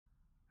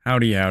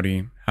Howdy,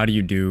 howdy. How do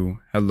you do?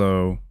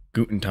 Hello,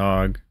 guten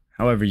tag,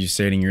 however you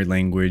say it in your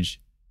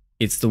language.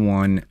 It's the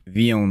one,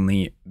 the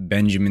only,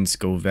 Benjamin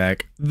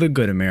Scovach, the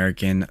good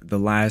American, the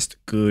last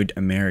good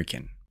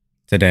American.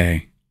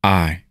 Today,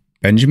 I,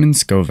 Benjamin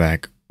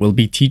Scovach, will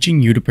be teaching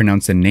you to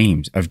pronounce the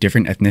names of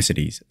different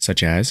ethnicities,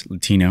 such as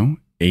Latino,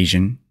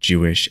 Asian,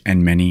 Jewish,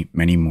 and many,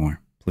 many more.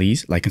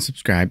 Please like and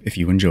subscribe if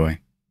you enjoy.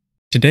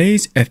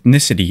 Today's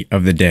ethnicity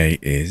of the day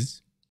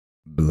is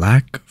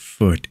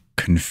Blackfoot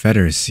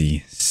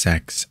Confederacy,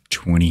 Sex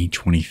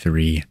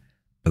 2023.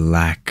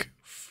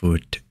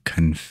 Blackfoot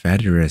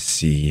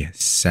Confederacy,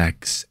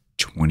 Sex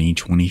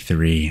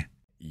 2023.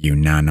 You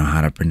now know how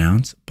to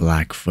pronounce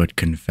Blackfoot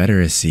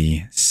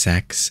Confederacy,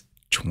 Sex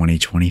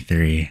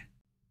 2023.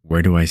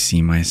 Where do I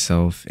see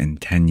myself in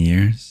 10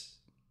 years?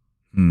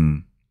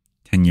 10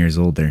 years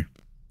older.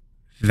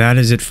 That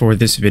is it for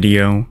this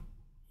video.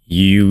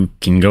 You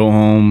can go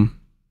home.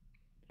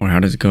 Or how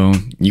does it go?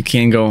 You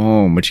can go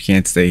home, but you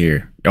can't stay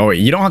here. Oh, wait,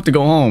 you don't have to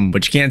go home,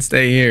 but you can't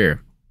stay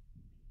here.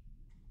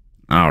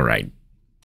 All right.